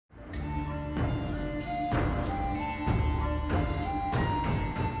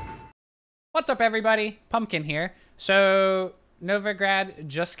What's up, everybody? Pumpkin here. So, Novigrad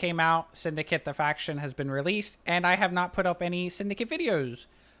just came out. Syndicate, the faction, has been released, and I have not put up any Syndicate videos.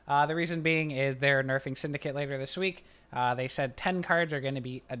 The reason being is they're nerfing Syndicate later this week. They said 10 cards are going to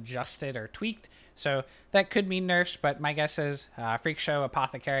be adjusted or tweaked, so that could mean nerfs, but my guess is Freak Show,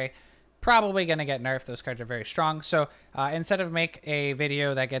 Apothecary, probably going to get nerfed. Those cards are very strong. So instead of make a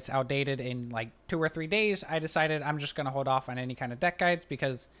video that gets outdated in like 2 or 3 days, I decided I'm just going to hold off on any kind of deck guides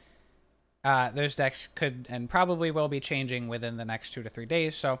because those decks could and probably will be changing within the next 2 to 3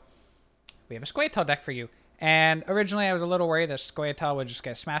 days. So we have a Squirtle deck for you. And originally I was a little worried that Squirtle would just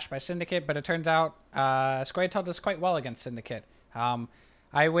get smashed by Syndicate, but it turns out Squirtle does quite well against Syndicate.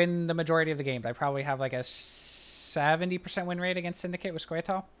 I win the majority of the games. I probably have like a 70% win rate against Syndicate with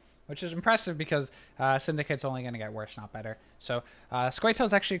Squirtle, which is impressive because Syndicate's only going to get worse, not better. So Squirtle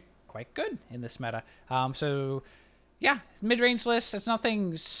is actually quite good in this meta. So yeah, mid-range list. It's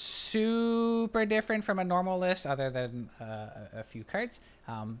nothing super different from a normal list other than a few cards.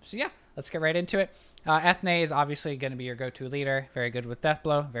 So yeah, let's get right into it. Eithne is obviously going to be your go-to leader. Very good with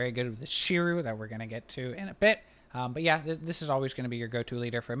Deathblow. Very good with the Shiru that we're going to get to in a bit. But yeah, this is always going to be your go-to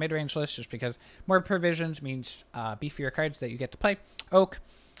leader for a mid-range list just because more provisions means beefier cards that you get to play. Oak,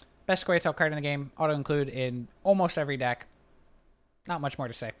 best Squirtle card in the game. Auto-include in almost every deck. Not much more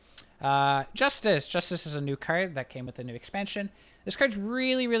to say. Justice. Justice is a new card that came with the new expansion. This card's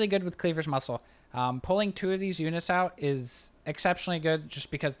really, really good with Cleaver's Muscle. Pulling 2 of these units out is exceptionally good just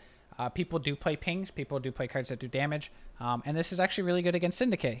because people do play pings. People do play cards that do damage. And this is actually really good against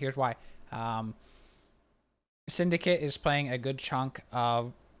Syndicate. Here's why. Syndicate is playing a good chunk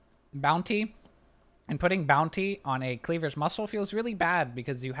of Bounty. And putting Bounty on a Cleaver's Muscle feels really bad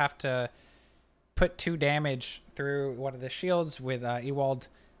because you have to put 2 damage through one of the shields with Ewald,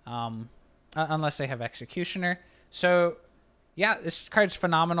 unless they have Executioner. So yeah, this card's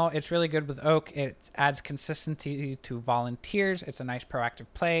phenomenal. It's really good with Oak. It adds consistency to Volunteers. It's a nice proactive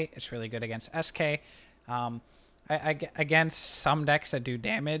play. It's really good against SK. Against some decks that do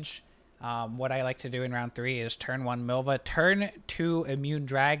damage, what I like to do in round 3 is turn 1 Milva, turn 2 Immune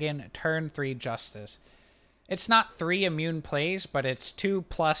Dragon, turn 3 Justice. It's not 3 immune plays, but it's 2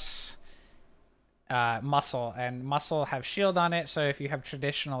 plus Muscle, and Muscle have shield on it, so if you have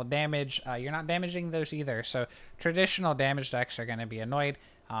traditional damage, you're not damaging those either. So traditional damage decks are going to be annoyed,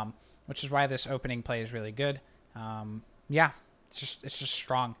 which is why this opening play is really good. Yeah, it's just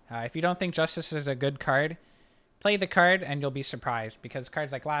strong. If you don't think Justice is a good card, play the card and you'll be surprised because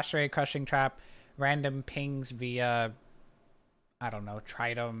cards like Lacerate, Crushing Trap, random pings via, I don't know,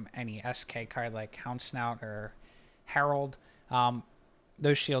 Tridom, any SK card like Houndsnout or Herald,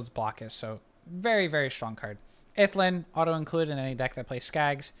 those shields block it. So very, very strong card. Eithne, auto-include in any deck that plays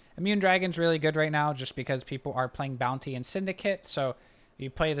Skags. Immune Dragon's really good right now just because people are playing Bounty and Syndicate. So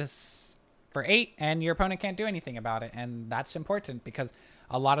you play this for 8 and your opponent can't do anything about it. And that's important because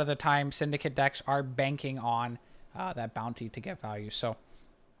a lot of the time Syndicate decks are banking on that Bounty to get value. So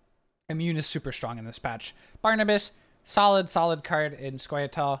Immune is super strong in this patch. Barnabas, solid card in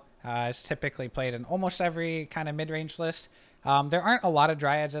Squirtle. Is typically played in almost every kind of mid-range list. There aren't a lot of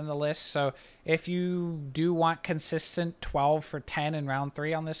Dryads in the list, so if you do want consistent 12 for 10 in round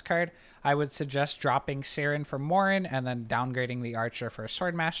 3 on this card, I would suggest dropping Siren for Morin and then downgrading the Archer for a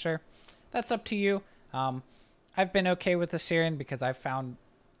Swordmaster. That's up to you. I've been okay with the Siren because I've found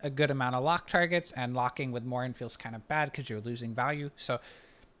a good amount of lock targets, and locking with Morin feels kind of bad because you're losing value. So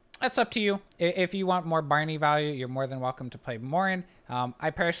that's up to you. If you want more Barney value, you're more than welcome to play Morin. I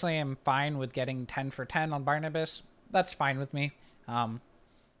personally am fine with getting 10 for 10 on Barnabas. That's fine with me.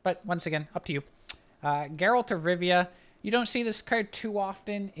 But once again, up to you. Geralt of Rivia. You don't see this card too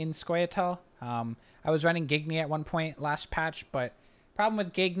often in Squirtle. I was running Gigny at one point last patch, but problem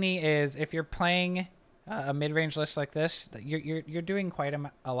with Gigny is if you're playing a mid-range list like this, you're doing quite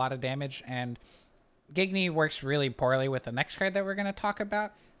a lot of damage, and Gigny works really poorly with the next card that we're going to talk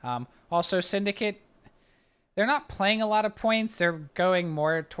about. Also, Syndicate, they're not playing a lot of points. They're going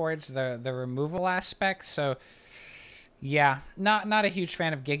more towards the removal aspect, so yeah, not a huge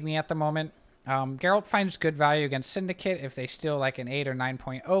fan of Gigny at the moment. Geralt finds good value against Syndicate. If they steal like an 8 or 9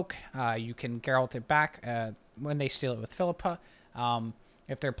 point Oak, you can Geralt it back when they steal it with Philippa.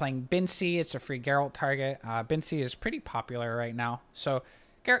 If they're playing Bincy, it's a free Geralt target. Bincy is pretty popular right now, so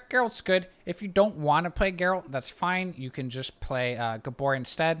Geralt's good. If you don't want to play Geralt, that's fine. You can just play Gabor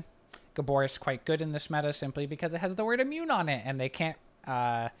instead. Gabor is quite good in this meta simply because it has the word immune on it, and they can't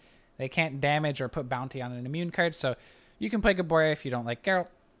damage or put bounty on an immune card, so you can play Gabor if you don't like Geralt.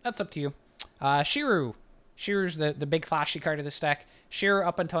 That's up to you. Shiru. Shiru's the big flashy card of this deck. Shiru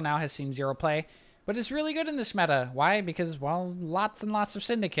up until now has seen 0 play. But it's really good in this meta. Why? Because, well, lots and lots of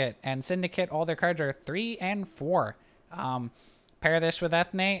Syndicate. And Syndicate, all their cards are 3 and 4. Pair this with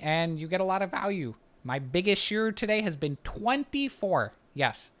Eithne, and you get a lot of value. My biggest Shiru today has been 24.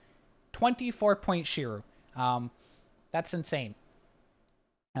 Yes, 24-point Shiru. That's insane.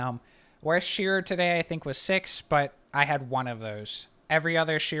 Worst Shiru today, I think, was 6, but I had one of those. Every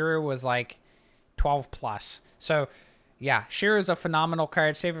other Shiru was like 12 plus. So, yeah, Shiru is a phenomenal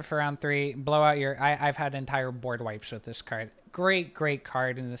card. Save it for round 3. Blow out your... I've had entire board wipes with this card. Great, great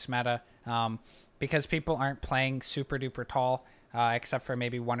card in this meta. Because people aren't playing super duper tall, except for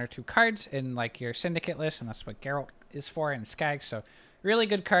maybe 1 or 2 cards in like your Syndicate list, and that's what Geralt is for, and Skag. So, really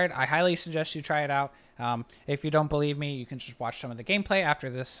good card. I highly suggest you try it out. If you don't believe me, you can just watch some of the gameplay after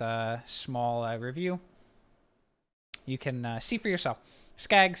this small review. You can see for yourself.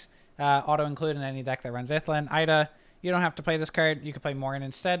 Skags, auto-include in any deck that runs Eithne. Ida, you don't have to play this card. You can play Morin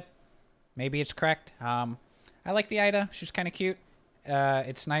instead. Maybe it's correct. I like the Ida. She's kind of cute.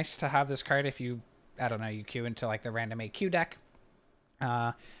 It's nice to have this card if you, I don't know, you queue into like the random AQ deck.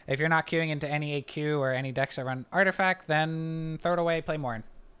 If you're not queuing into any AQ or any decks that run Artifact, then throw it away, play Morin.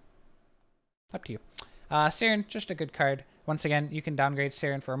 Up to you. Siren, just a good card. Once again, you can downgrade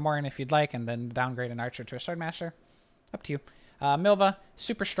Siren for a Morin if you'd like, and then downgrade an Archer to a Swordmaster. Up to you. Milva,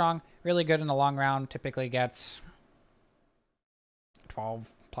 super strong, really good in the long round, typically gets 12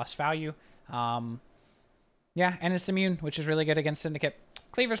 plus value. Yeah, and it's immune, which is really good against Syndicate.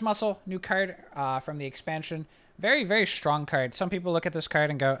 Cleaver's Muscle, new card from the expansion. Very, very strong card. Some people look at this card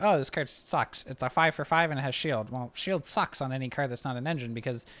and go, oh, this card sucks. It's a 5 for 5 and it has shield. Well, shield sucks on any card that's not an engine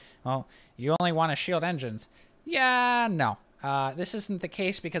because, well, you only want to shield engines. Yeah, no. This isn't the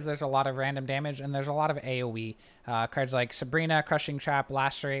case because there's a lot of random damage and there's a lot of AoE. Cards like Sabrina, Crushing Trap,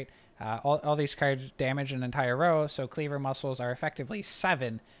 Lacerate, all these cards damage an entire row, so Cleaver Muscles are effectively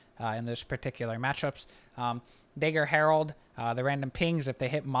 7 in those particular matchups. Dagger Herald, the random pings, if they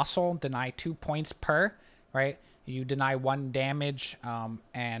hit muscle, deny 2 points per, right? You deny 1 damage,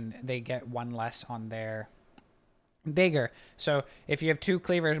 and they get 1 less on their dagger. So if you have 2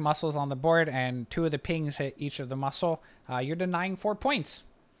 Cleaver's Muscles on the board and 2 of the pings hit each of the muscle, you're denying 4 points.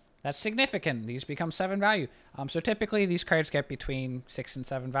 That's significant. These become 7 value. So typically these cards get between 6 and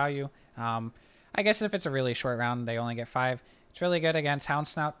 7 value. I guess if it's a really short round, they only get 5. It's really good against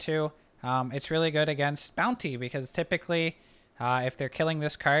Houndsnout too. It's really good against Bounty because typically if they're killing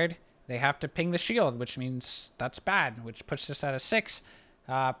this card, they have to ping the shield, which means that's bad, which puts this at a 6,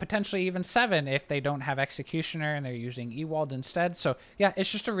 potentially even 7 if they don't have Executioner and they're using Ewald instead. So yeah,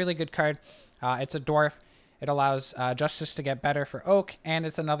 it's just a really good card. It's a dwarf. It allows Justice to get better for Oak, and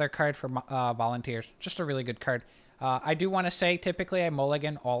it's another card for Volunteers. Just a really good card. I do want to say typically I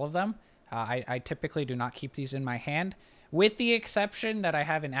mulligan all of them. I typically do not keep these in my hand, with the exception that I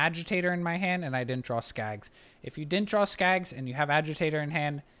have an Agitator in my hand and I didn't draw Skags. If you didn't draw Skags and you have Agitator in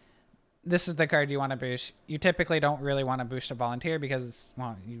hand, this is the card you want to boost. You typically don't really want to boost a Volunteer because,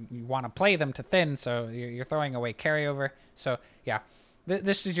 well, you want to play them to thin, so you're throwing away carryover. So, yeah,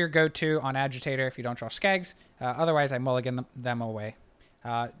 this is your go-to on Agitator if you don't draw Skags. Otherwise, I mulligan them away.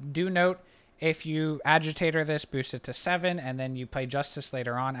 Do note, if you Agitator this, boost it to 7, and then you play Justice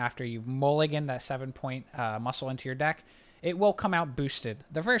later on after you've mulliganed that 7-point muscle into your deck, it will come out boosted.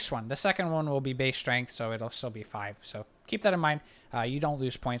 The first one. The second one will be base strength, so it'll still be 5. So keep that in mind. You don't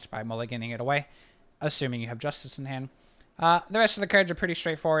lose points by mulliganing it away, assuming you have Justice in hand. The rest of the cards are pretty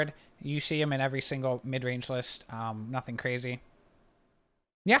straightforward. You see them in every single mid-range list. Nothing crazy.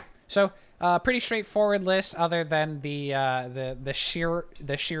 Yeah, so pretty straightforward list other than the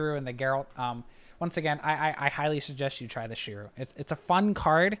Shiru and the Geralt. Once again, I highly suggest you try the Shiru. It's a fun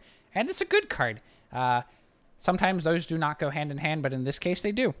card, and it's a good card. Sometimes those do not go hand in hand, but in this case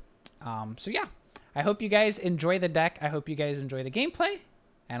they do. So yeah, I hope you guys enjoy the deck. I hope you guys enjoy the gameplay,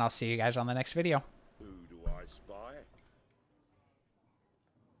 and I'll see you guys on the next video. Who do I spy?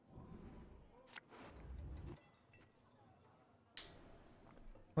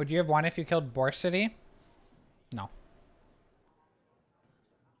 Would you have won if you killed Boar City? No.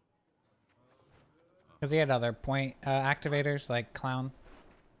 Because he had other point activators like Clown.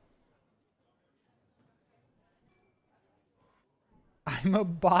 I'm a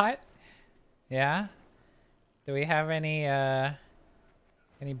bot? Yeah? Do we have any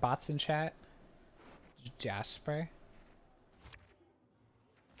bots in chat? Jasper?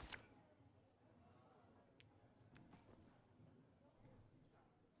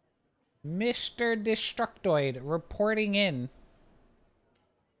 Mr. Destructoid reporting in.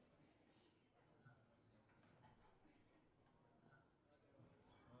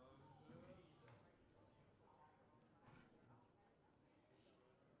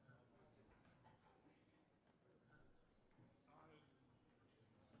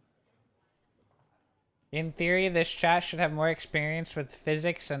 In theory, this chat should have more experience with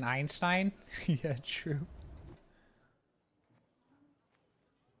physics than Einstein. Yeah, true.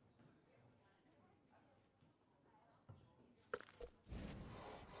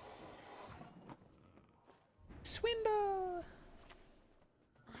 Swindle!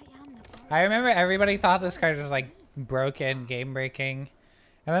 I remember everybody thought this card was like broken, game breaking.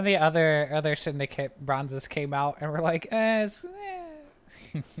 And then the other Syndicate bronzes came out and were like,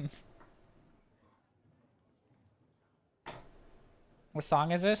 What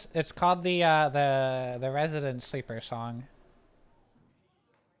song is this? It's called the Resident Sleeper song.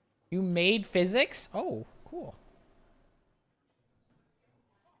 You made physics? Oh, cool.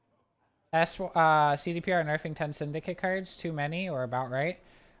 CDPR nerfing 10 Syndicate cards, too many or about right?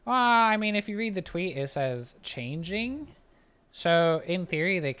 Well, I mean, if you read the tweet, it says changing. So, in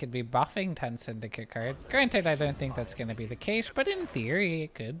theory, they could be buffing 10 Syndicate cards. Granted, I don't think that's going to be the case, but in theory,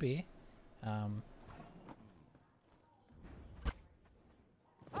 it could be.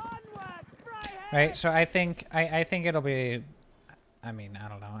 Right, so I think it'll be... I mean, I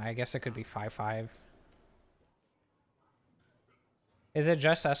don't know. I guess it could be 5-5. Is it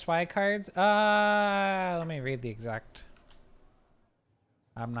just SY cards? Let me read the exact...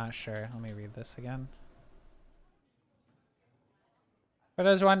 I'm not sure. Let me read this again. For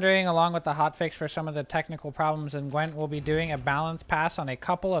those wondering, along with the hotfix for some of the technical problems in Gwent, we'll be doing a balance pass on a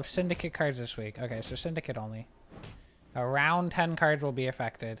couple of Syndicate cards this week. Okay, so Syndicate only. Around 10 cards will be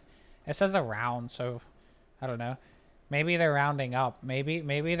affected. It says around, so I don't know. Maybe they're rounding up.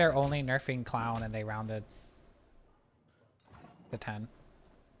 Maybe they're only nerfing Clown and they rounded to 10.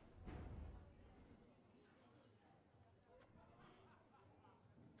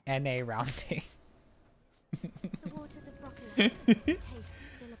 NA rounding. The waters of broccoli taste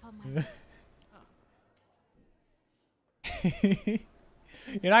still upon my lips.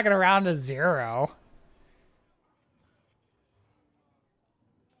 You're not gonna round to 0.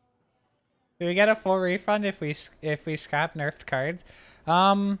 Do we get a full refund if we scrap nerfed cards?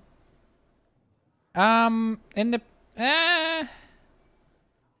 In the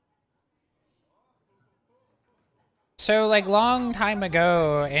So like long time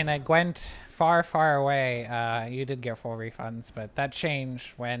ago in a Gwent far, far away, you did get full refunds, but that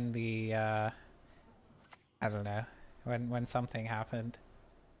changed when the I don't know, when something happened.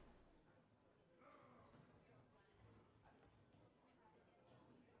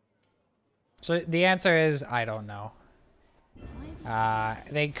 So the answer is I don't know.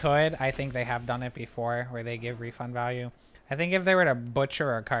 They could. I think they have done it before where they give refund value. I think if they were to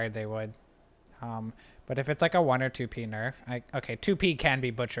butcher a card, they would. But if it's like a 1 or 2p nerf, okay, 2p can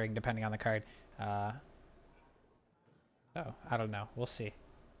be butchering depending on the card. Oh, I don't know. We'll see.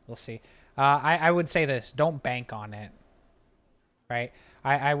 We'll see. I would say this. Don't bank on it. Right?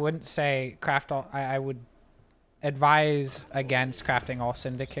 I wouldn't say craft all... I would advise against crafting all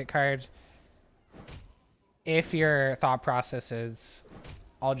Syndicate cards if your thought process is,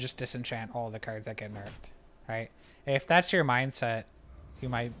 I'll just disenchant all the cards that get nerfed, right? If that's your mindset, you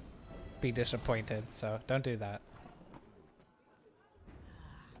might be disappointed, so don't do that.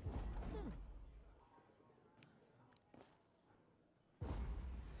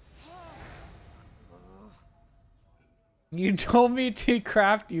 You told me to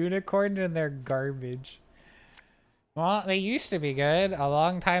craft unicorns and they're garbage. Well, they used to be good a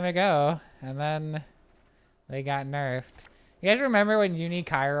long time ago, and then they got nerfed. You guys remember when Uni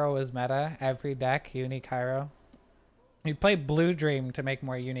Cairo was meta? Every deck, Uni Cairo. We played Blue Dream to make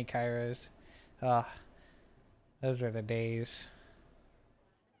more Uni Kairos. Ugh. Those were the days.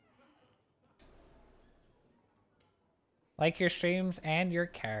 Like your streams and your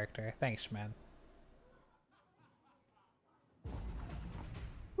character. Thanks, man.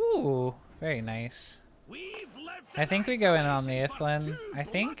 Ooh, very nice. I think we go in on the Eithne. I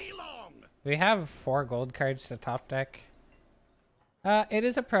think we have 4 gold cards to top deck. It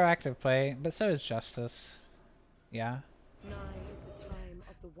is a proactive play, but so is Justice. Yeah. Nigh is the time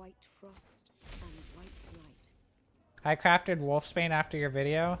of the white frost and white light. I crafted Wolfsbane after your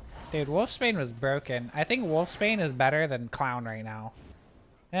video. Dude, Wolfsbane was broken. I think Wolfsbane is better than Clown right now.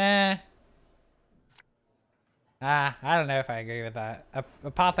 I don't know if I agree with that.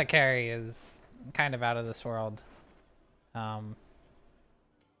 Apothecary is kind of out of this world.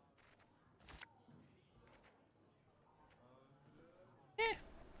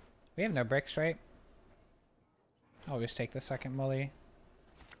 We have no bricks, right? Always take the second mully.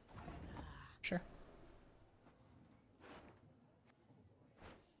 Sure.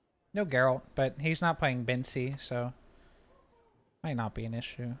 No Geralt, but he's not playing Bincy, so might not be an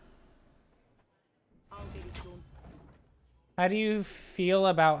issue. How do you feel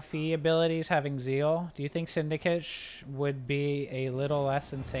about fee abilities having zeal? Do you think Syndicate would be a little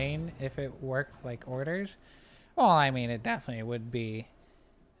less insane if it worked like orders? Well, I mean, it definitely would be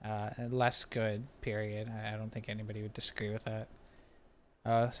less good, period. I don't think anybody would disagree with that.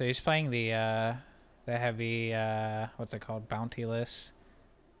 So he's playing the heavy, what's it called, bounty-less.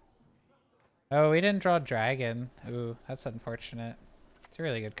 Oh, we didn't draw Dragon. Ooh, that's unfortunate. It's a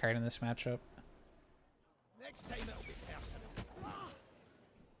really good card in this matchup. Next time it'll be personal.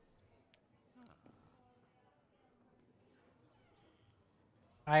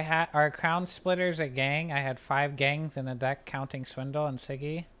 I had our Crown Splitters a gang. I had 5 gangs in the deck, counting Swindle and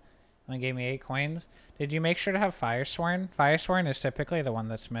Siggy. Only gave me 8 coins. Did you make sure to have Firesworn? Firesworn is typically the one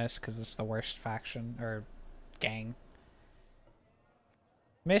that's missed because it's the worst faction or gang.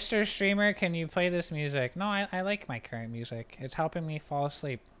 Mr. Streamer, can you play this music? No, I like my current music. It's helping me fall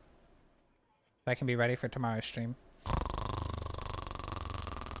asleep. So I can be ready for tomorrow's stream.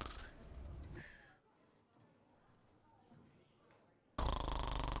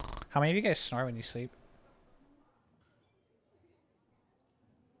 How many of you guys snore when you sleep?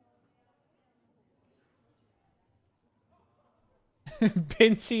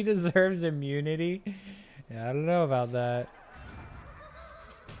 Pinsy deserves immunity? Yeah, I don't know about that.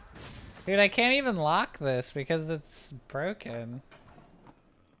 Dude, I can't even lock this because it's broken.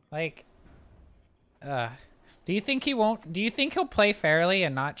 Like, do you think he won't? Do you think he'll play fairly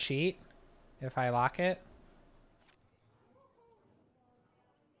and not cheat if I lock it?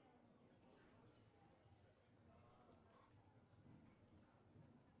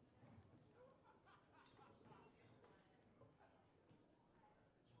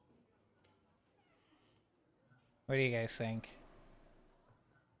 What do you guys think?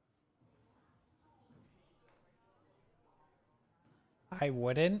 I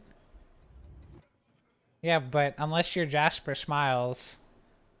wouldn't. Yeah, but unless you're Jasper Smiles,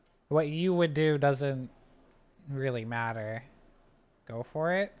 what you would do doesn't really matter. Go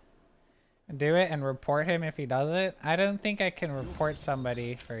for it. Do it and report him if he does it. I don't think I can report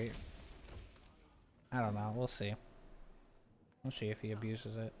somebody for... I don't know. We'll see. We'll see if he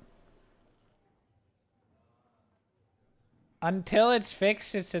abuses it. Until it's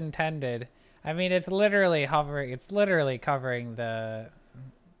fixed, it's intended. I mean, it's literally hovering. It's literally covering the...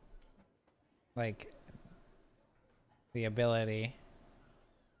 like... the ability.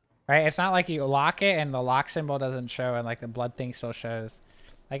 Right? It's not like you lock it and the lock symbol doesn't show and like the blood thing still shows.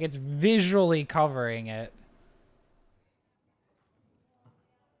 Like it's visually covering it.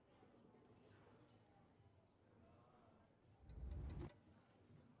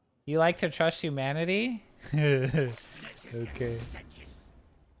 You like to trust humanity? Okay.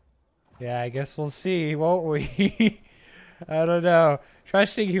 Yeah, I guess we'll see, won't we? I don't know.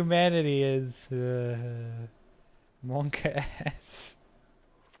 Trusting humanity is Monka S.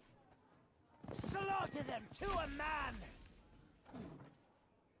 Slaughter them to a man!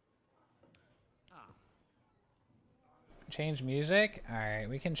 Change music? Alright,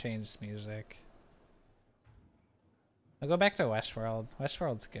 we can change music. I'll go back to Westworld.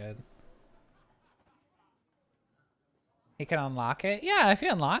 Westworld's good. He can unlock it? Yeah, if he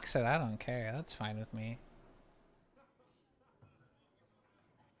unlocks it, I don't care. That's fine with me.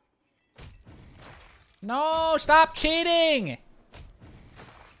 No, stop cheating!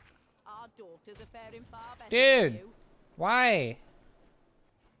 Our daughters are faring far better Dude, than you. why?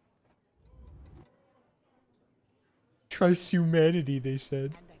 Trust humanity, they said.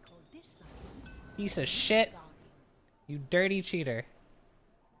 And they call this substance Piece of shit. You dirty cheater.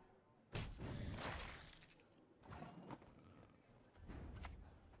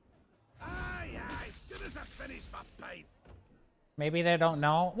 Aye, soon as I finish my pipe. Maybe they don't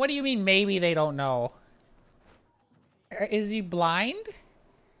know? What do you mean maybe they don't know? Is he blind?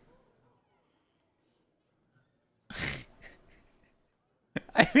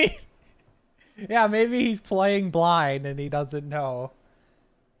 I mean, yeah, maybe he's playing blind and he doesn't know.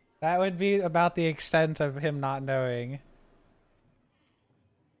 That would be about the extent of him not knowing.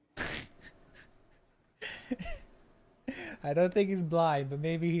 I don't think he's blind, but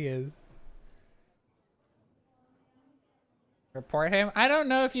maybe he is. Report him? I don't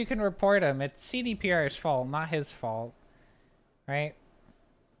know if you can report him. It's CDPR's fault, not his fault. Right?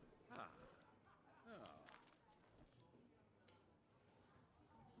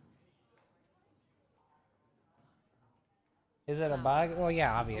 Is it a bug? Well,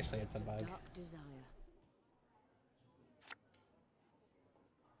 yeah, obviously it's a bug. dark desire.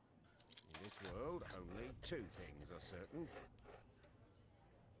 In this world, only two things are certain.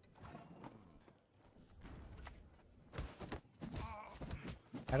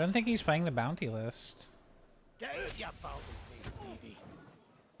 I don't think he's playing the bounty list. Get out, you bounty thief!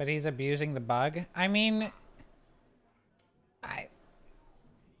 But he's abusing the bug. I mean, I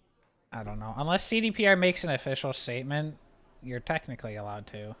don't know. Unless CDPR makes an official statement, you're technically allowed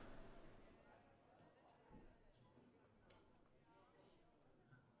to.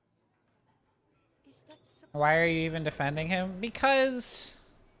 Why are you even defending him? Because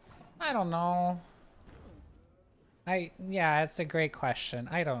I don't know. Yeah, it's a great question.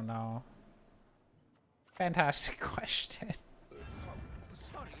 I don't know. Fantastic question.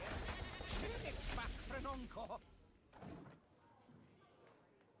 Sorry, it's back for an encore.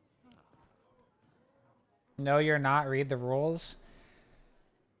 No, you're not. Read the rules.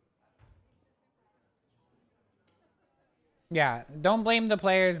 Yeah, don't blame the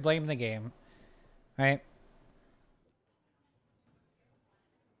players, blame the game. Right?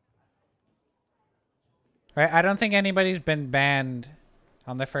 Right, I don't think anybody's been banned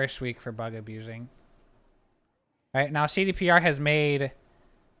on the first week for bug abusing. Right, now CDPR has made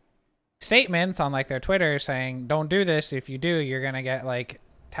statements on like their Twitter saying, don't do this. If you do, you're gonna get like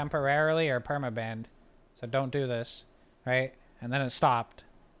temporarily or permabanned. So don't do this. Right? And then it stopped.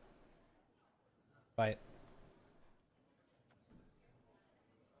 But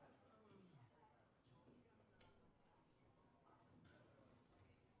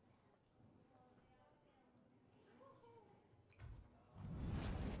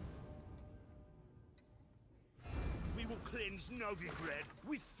We will cleanse Novigrad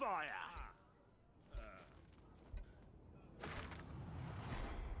with fire.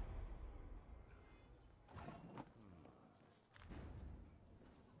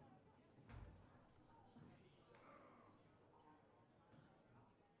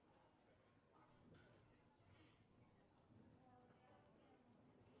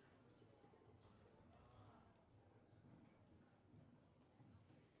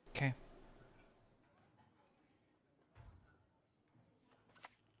 okay.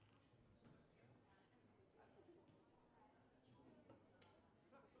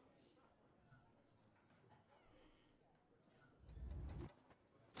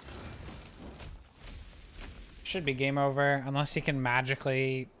 Should be game over unless he can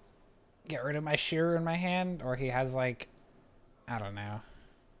magically get rid of my shearer in my hand, or he has like, I don't know,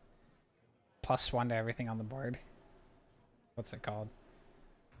 +1 to everything on the board. What's it called?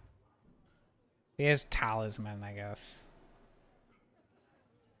 He has talisman, I guess.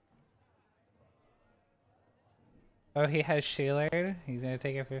 Oh, he has Sheilard? He's gonna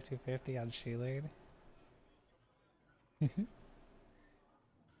take a 50-50 on Sheilard?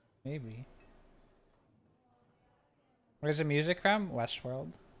 Maybe. Where's the music from?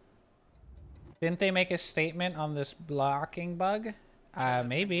 Westworld. Didn't they make a statement on this blocking bug?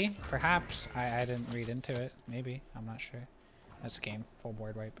 Maybe. Perhaps. I didn't read into it. Maybe. I'm not sure. That's game. Full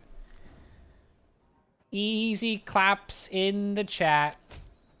board wipe. Easy claps in the chat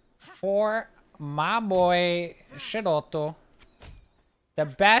for my boy Shiroto. The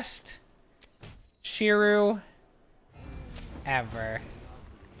best Shiru ever.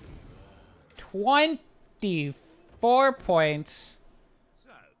 24 points.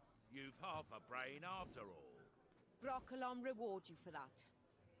 So, you've half a brain after all. Broccolon reward you for that.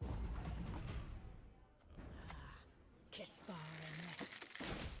 Kiss barn.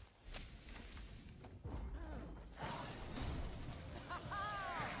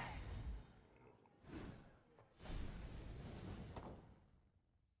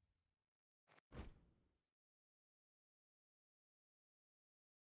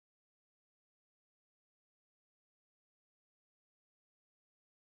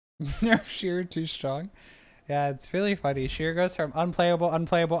 Nerf Sheer too strong. Yeah, it's really funny. Sheer goes from unplayable,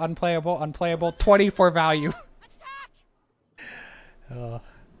 unplayable, unplayable, unplayable, 24 value. Oh.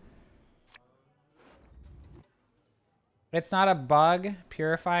 It's not a bug.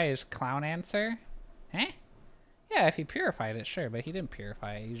 Purify is clown answer. Eh? Yeah, if he purified it, sure, but he didn't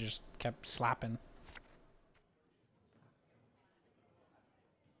purify it. He just kept slapping.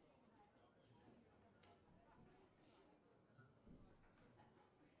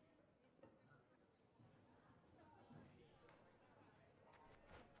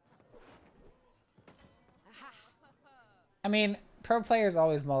 I mean, pro players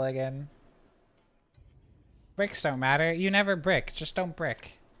always mulligan. Bricks don't matter. You never brick. Just don't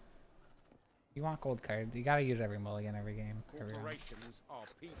brick. You want gold cards. You gotta use every mulligan every game. Every round. Corporations are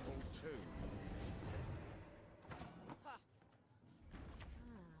people too.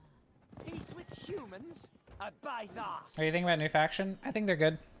 Peace with humans? I buy that. What do you think about new faction? I think they're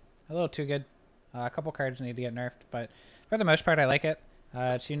good. A little too good. A couple cards need to get nerfed, but for the most part, I like it.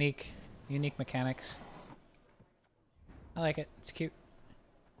 It's unique mechanics. I like it. It's cute.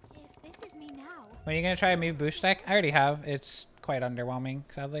 If this is me now, When are you gonna try a Meve boost deck? I already have. It's quite underwhelming,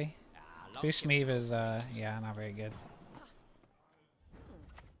 sadly. Boost Meve is, yeah, not very good.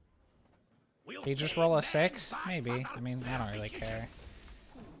 You just roll a 6? Maybe. I mean, I don't really care.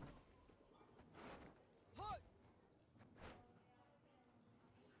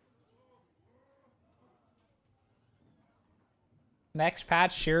 Next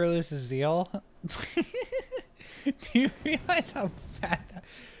patch, Shiro loses Zeal. Do you realize how bad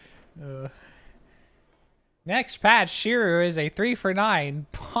that... Next patch, Shiro is a 3 for 9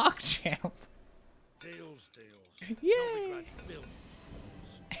 PogChamp. Deals. Yay!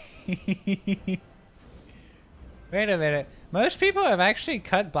 Wait a minute. Most people have actually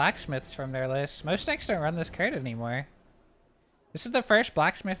cut blacksmiths from their list. Most decks don't run this card anymore. This is the first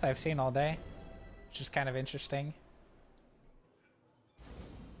blacksmith I've seen all day, which is kind of interesting.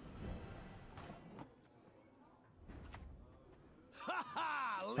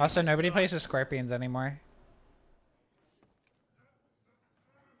 Also, nobody plays the Scorpions anymore.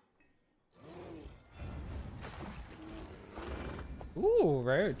 Ooh,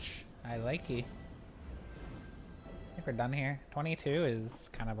 Roach. I like you. I think we're done here. 22 is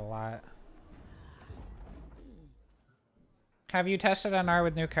kind of a lot. Have you tested on R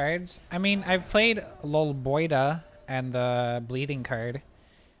with new cards? I mean, I've played Lolboida and the Bleeding card.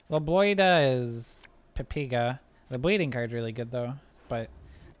 Lolboida is Papiga. The Bleeding card's really good though, but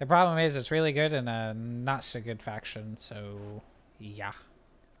the problem is it's really good in a not so good faction, so yeah,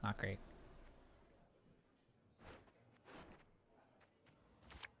 not great.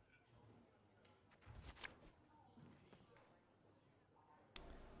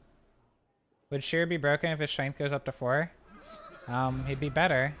 Would Sheer be broken if his strength goes up to 4? He'd be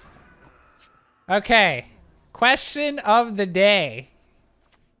better. Okay. Question of the day.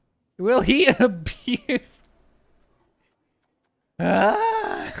 Will he abuse...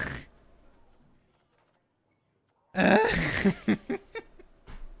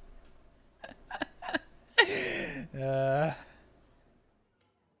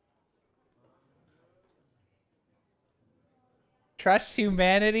 Trust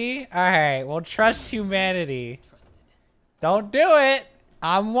humanity? Alright, well, trust humanity. Don't do it!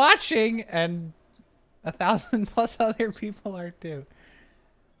 I'm watching, and 1,000 plus other people are too.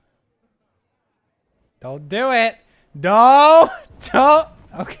 Don't do it! No! Don't!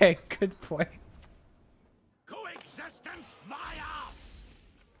 Okay, good point. Coexistence my ass!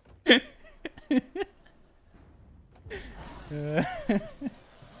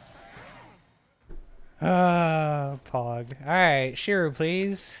 Pog. Alright, Shiru,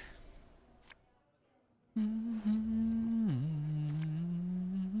 please.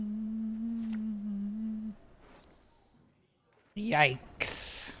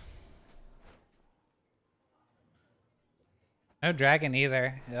 Yikes. No dragon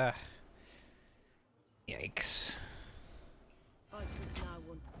either. Ugh. Yikes. I choose no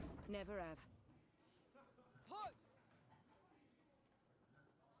one. Never have.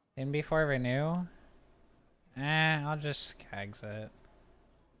 In before renew? I'll just exit.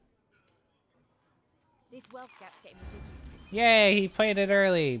 This wealth gap's getting ridiculous. Yay, he played it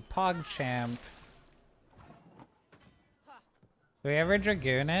early. PogChamp. Do we ever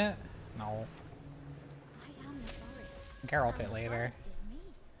Dragoon it? No. I am the forest. Geralt And it the later. forest is me.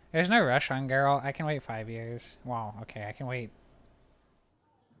 There's no rush on Geralt. I can wait 5 years. Wow, okay, I can wait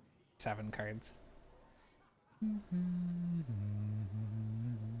 7 cards.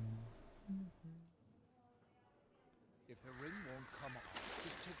 If the ring won't come off,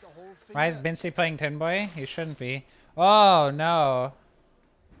 just take the whole thing Why is out. Bincy playing Tin Boy? He shouldn't be. Oh, no.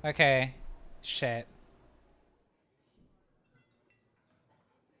 Okay. Shit.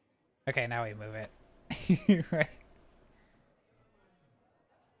 Okay, now we move it. Right.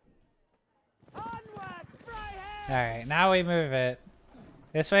 Onward, Freiheit! Alright, now we move it.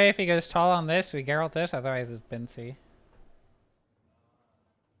 This way, if he goes tall on this, we Geralt this, otherwise it's Bincy.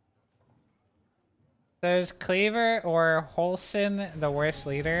 So is Cleaver or Holson the worst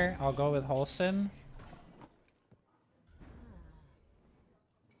leader? I'll go with Holson.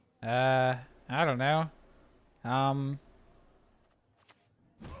 I don't know.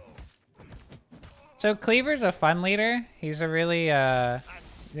 So Cleaver's a fun leader. He's a really,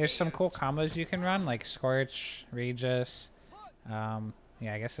 there's some cool combos you can run, like Scorch, Regis. Yeah,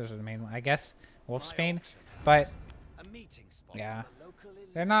 I guess those are the main one. I guess Wolfsbane. But, A meeting spot yeah. for the local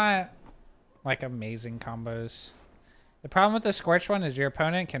elite. They're not, like, amazing combos. The problem with the Scorch one is your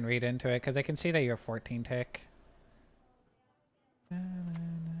opponent can read into it, because they can see that you're 14 tick. Why have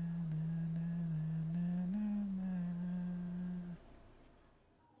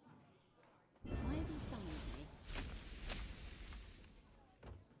you summoned me?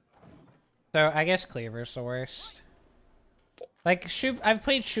 So I guess Cleaver's the worst. Like I've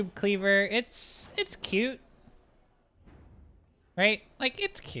played Shub Cleaver. It's cute, right? Like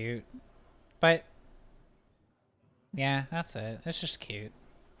it's cute, but yeah, that's it. It's just cute.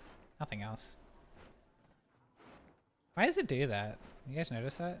 Nothing else. Why does it do that? You guys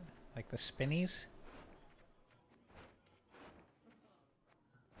notice that? Like the spinnies?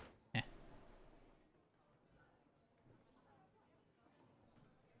 Eh.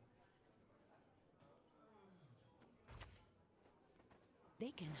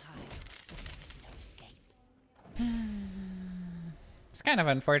 They can hide, but there is no escape. It's kind of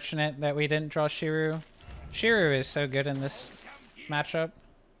unfortunate that we didn't draw Shiru. Shiru is so good in this matchup.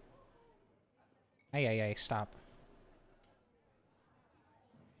 Ay, ay, ay, stop.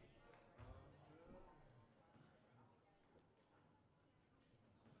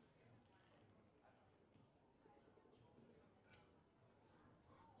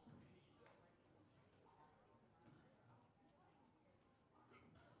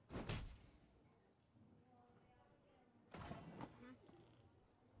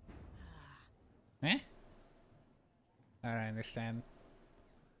 Eh? I don't understand.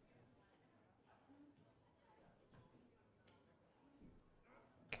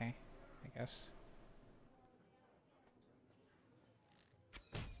 Okay, I guess.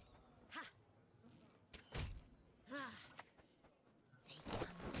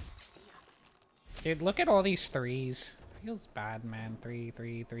 Dude, look at all these threes. Feels bad, man. 3,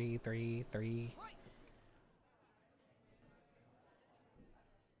 3, 3, 3, 3.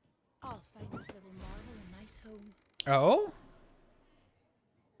 I'll find this little marvel a nice home. Oh?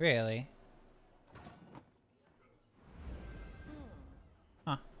 Really?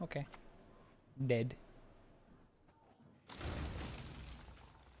 Huh, okay. Dead.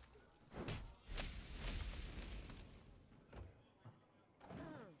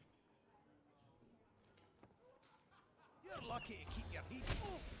 You're lucky to keep your heat.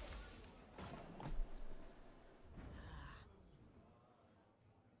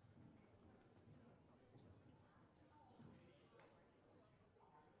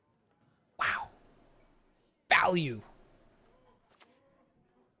 Wow. Value.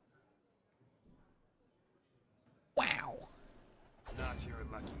 Wow. Not your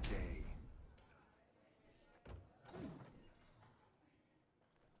lucky day.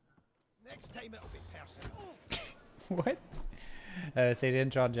 Next time it'll be personal. What? So they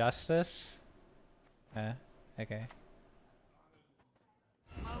didn't draw justice? Okay.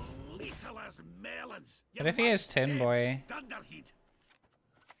 Little as melons. What if he has Tin Boy? Thunderheat.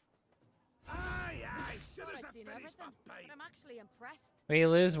 Aye, aye, soon as I I've seen finish everything, my but pipe. I'm actually impressed. We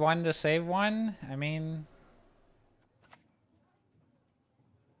lose one to save one? I mean...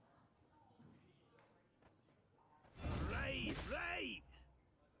 Right, right.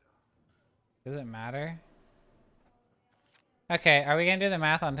 Does it matter? Okay, are we gonna do the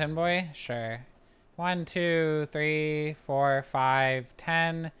math on Tin Boy? Sure. 1, 2, 3, 4, 5,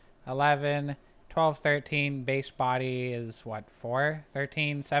 10, 11, 12, 13. Base body is what? 4?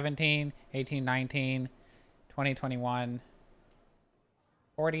 13, 17, 18, 19, 20, 21,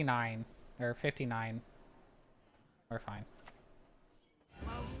 49. Or 59. We're fine.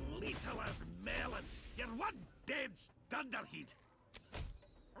 Little as melons. You're one dead thunderheat.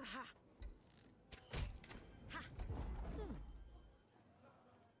 Aha!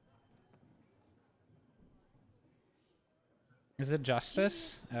 Is it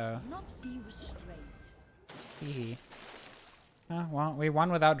justice? Must Oh. not be restrained. Hee. Oh, well, we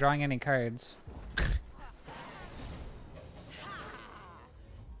won without drawing any cards.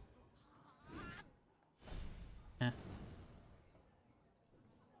 Eh.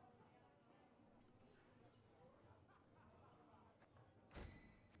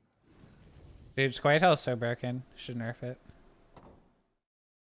 Dude, Squirtle is so broken. Should nerf it.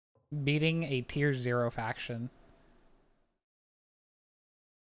 Beating a tier 0 faction.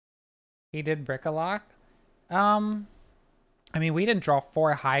 He did Brick-a-Lock. I mean, we didn't draw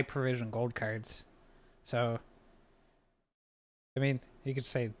 4 high provision gold cards. So, I mean, you could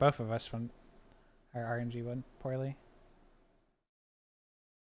say both of us went, our RNG went poorly.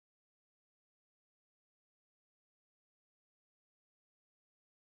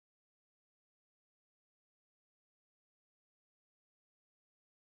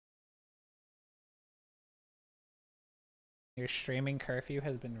 Your streaming curfew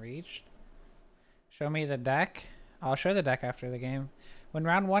has been reached. Show me the deck. I'll show the deck after the game. When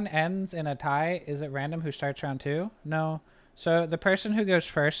round 1 ends in a tie, is it random who starts round 2? No. So the person who goes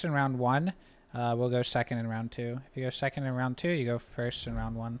first in round 1 will go second in round 2. If you go second in round 2, you go first in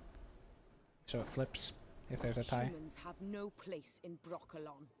round 1. So it flips if there's a tie. Humans have no place in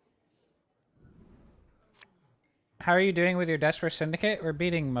Broccolon. How are you doing with your deaths for Syndicate? We're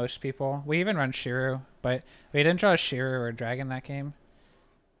beating most people. We even run Shiru, but we didn't draw Shiru or Dragon that game.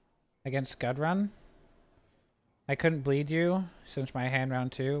 Against Gudrun. I couldn't bleed you since my hand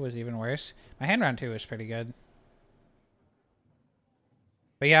round 2 was even worse. My hand round 2 was pretty good.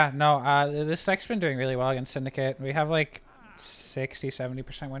 But yeah, no, this deck's been doing really well against Syndicate. We have like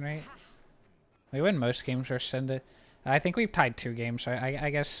 60-70% win rate. We win most games for Syndicate. I think we've tied 2 games, so I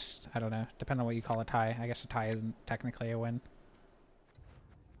guess, I don't know, depending on what you call a tie. I guess a tie isn't technically a win.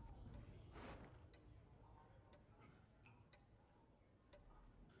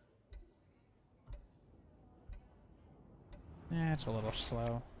 Eh, it's a little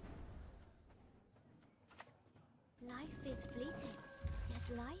slow. Life is fleeting,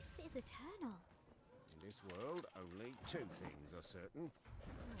 yet life is eternal. In this world, only 2 things are certain.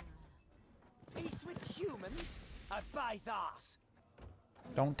 Peace with humans? I buy that.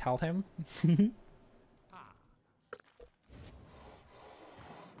 Don't tell him.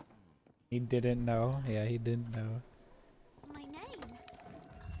 He didn't know. Yeah, he didn't know. My name?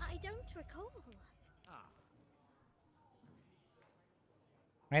 I don't recall.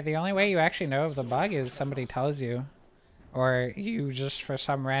 Right, the only way you actually know of the bug is somebody tells you. Or you just, for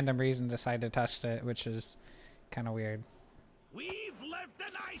some random reason, decide to test it, which is kind of weird. We've lived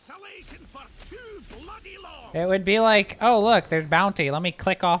in isolation for too bloody long. It would be like, oh look, there's bounty. Let me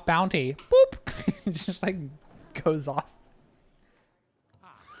click off bounty. Boop! It just like goes off.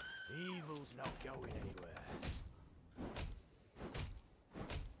 Evil's not going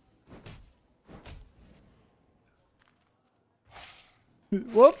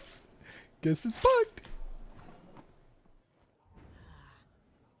anywhere. Whoops! Guess it's bugged.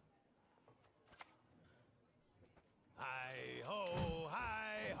 Hi ho,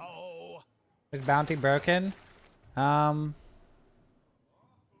 hi ho. Is bounty broken?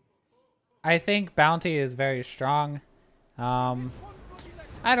 I think bounty is very strong. I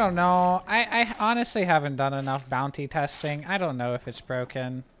don't know. I honestly haven't done enough bounty testing. I don't know if it's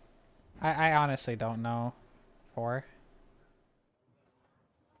broken. I honestly don't know.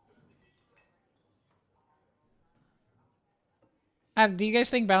 Do you guys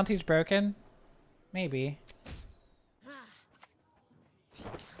think bounty's broken? Maybe.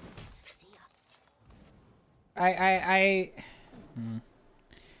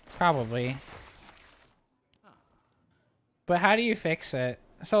 Probably. But how do you fix it?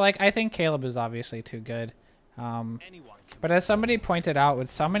 So like, I think Caleb is obviously too good. But as somebody pointed out,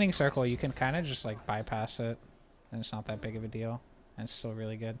 with Summoning Circle, you can kind of just like bypass it. And it's not that big of a deal. And it's still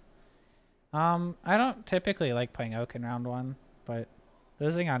really good. I don't typically like playing Oak in round 1, but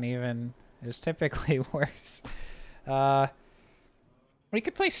losing on even is typically worse. We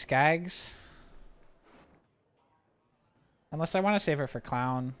could play Skags. Unless I want to save it for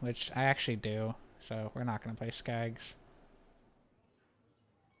Clown, which I actually do. So we're not going to play Skags.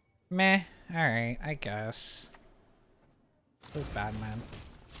 Meh. Alright, I guess. It was bad, man.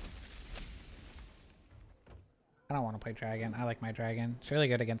 I don't want to play Dragon. I like my Dragon. It's really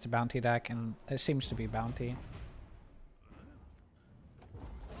good against a Bounty deck, and it seems to be Bounty.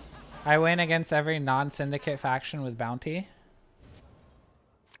 I win against every non-Syndicate faction with Bounty.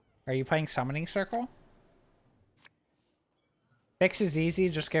 Are you playing Summoning Circle? Fix is easy,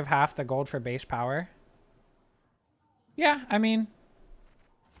 just give half the gold for base power. Yeah, I mean,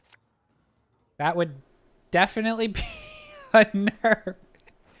 that would definitely be a nerf.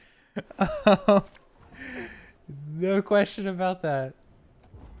 No question about that.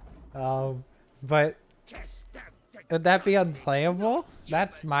 But would that be unplayable?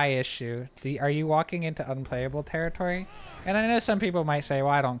 That's my issue. Are you walking into unplayable territory? And I know some people might say,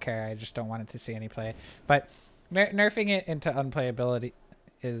 well, I don't care. I just don't want it to see any play. But nerfing it into unplayability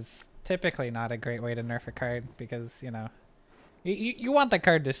is typically not a great way to nerf a card because, you know, you want the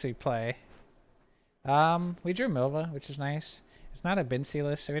card to see play. We drew Milva, which is nice. It's not a Bincy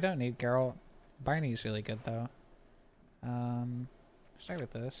list, so we don't need Geralt. Barney's really good, though. Start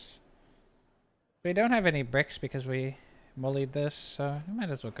with this. We don't have any bricks because we mullied this, so we might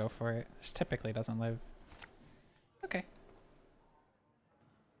as well go for it. This typically doesn't live. Okay.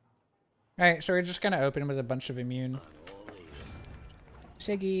 Alright, so we're just gonna open with a bunch of immune.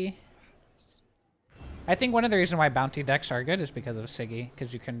 Siggy. I think one of the reasons why bounty decks are good is because of Siggy,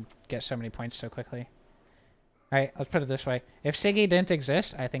 because you can get so many points so quickly. Alright, let's put it this way. If Siggy didn't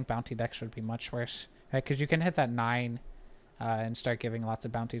exist, I think bounty decks would be much worse. Right, because you can hit that 9 and start giving lots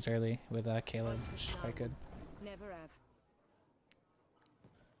of bounties early with Caleb, which is quite good. Never have.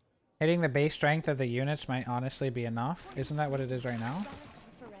 Hitting the base strength of the units might honestly be enough. Isn't that what it is right now?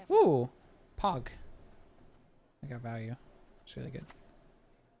 Ooh! Pog. I got value. It's really good.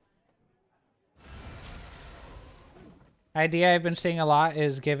 Idea I've been seeing a lot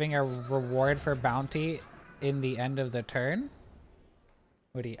is giving a reward for bounty in the end of the turn.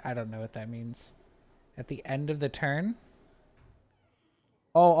 What do you, I don't know what that means. At the end of the turn?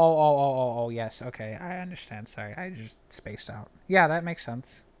 Oh, yes. Okay, I understand. Sorry, I just spaced out. Yeah, that makes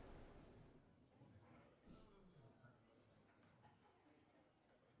sense.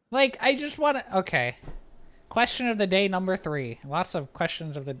 Like, I just want to... Okay. Question of the day number 3. Lots of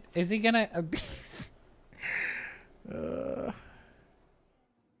questions of the... Is he gonna abuse...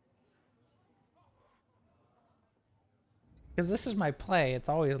 Because this is my play. It's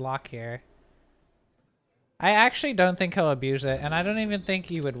always lock here. I actually don't think he'll abuse it, and I don't even think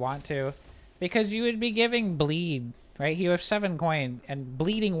he would want to. Because you would be giving bleed, right? You have 7 coin, and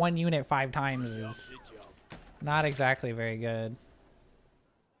bleeding 1 unit 5 times is not exactly very good.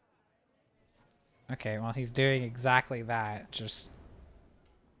 Okay, well, he's doing exactly that, just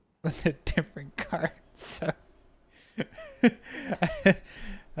with a different card, so...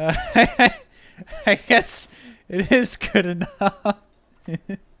 I guess it is good enough.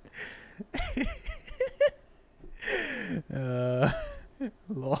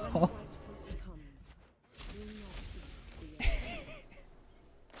 Lol.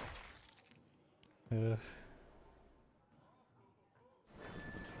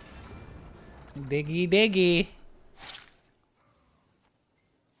 Diggy diggy.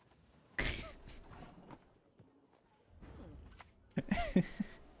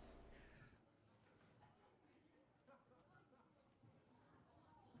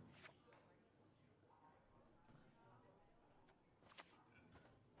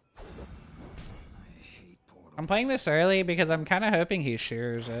 I'm playing this early because I'm kind of hoping he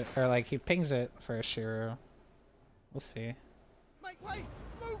shears it, or like he pings it for a Shiro. We'll see. Make way!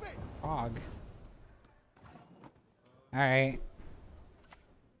 Move it! Hog. Alright.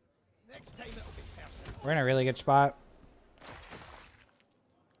 Next time it'll be personal. We're in a really good spot.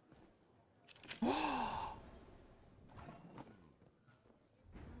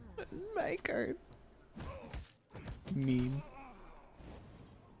 My card. Mean.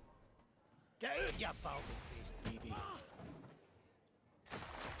 Get out, you bald-faced baby.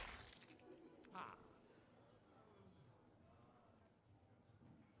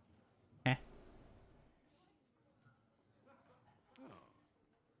 Eh.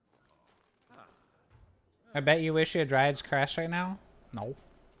 I bet you wish you had Dryad's Crest right now? No.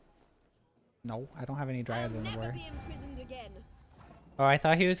 No, I don't have any Dryads on the board. Oh, I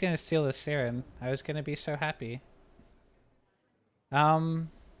thought he was gonna steal the Siren. I was gonna be so happy. I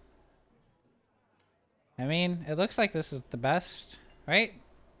mean, it looks like this is the best, right?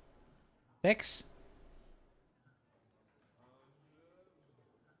 6?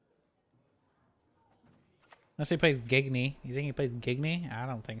 Unless he plays Gigny. You think he plays Gigny? I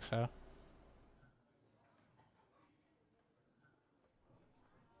don't think so.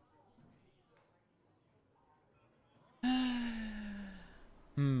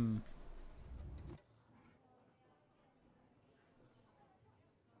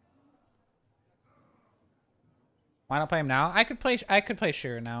 Why not play him now? I could play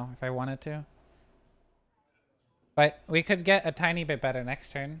Shiro now if I wanted to. But we could get a tiny bit better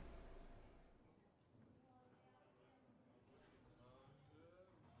next turn.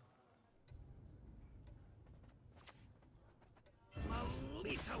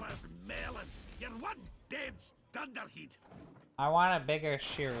 Melita's melons. You're one dead dunderhead. I want a bigger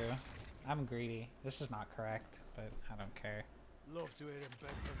Shiro. I'm greedy. This is not correct, but I don't care. Love to hear him beg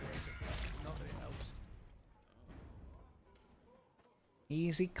for mercy. Not that it helps.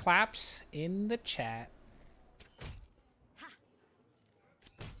 Easy claps in the chat.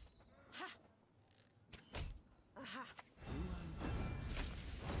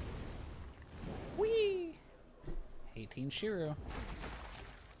 Whee! 18 Shiro.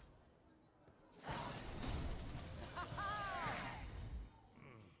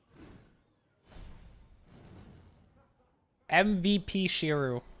 MVP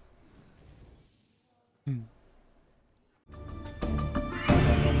Shiro.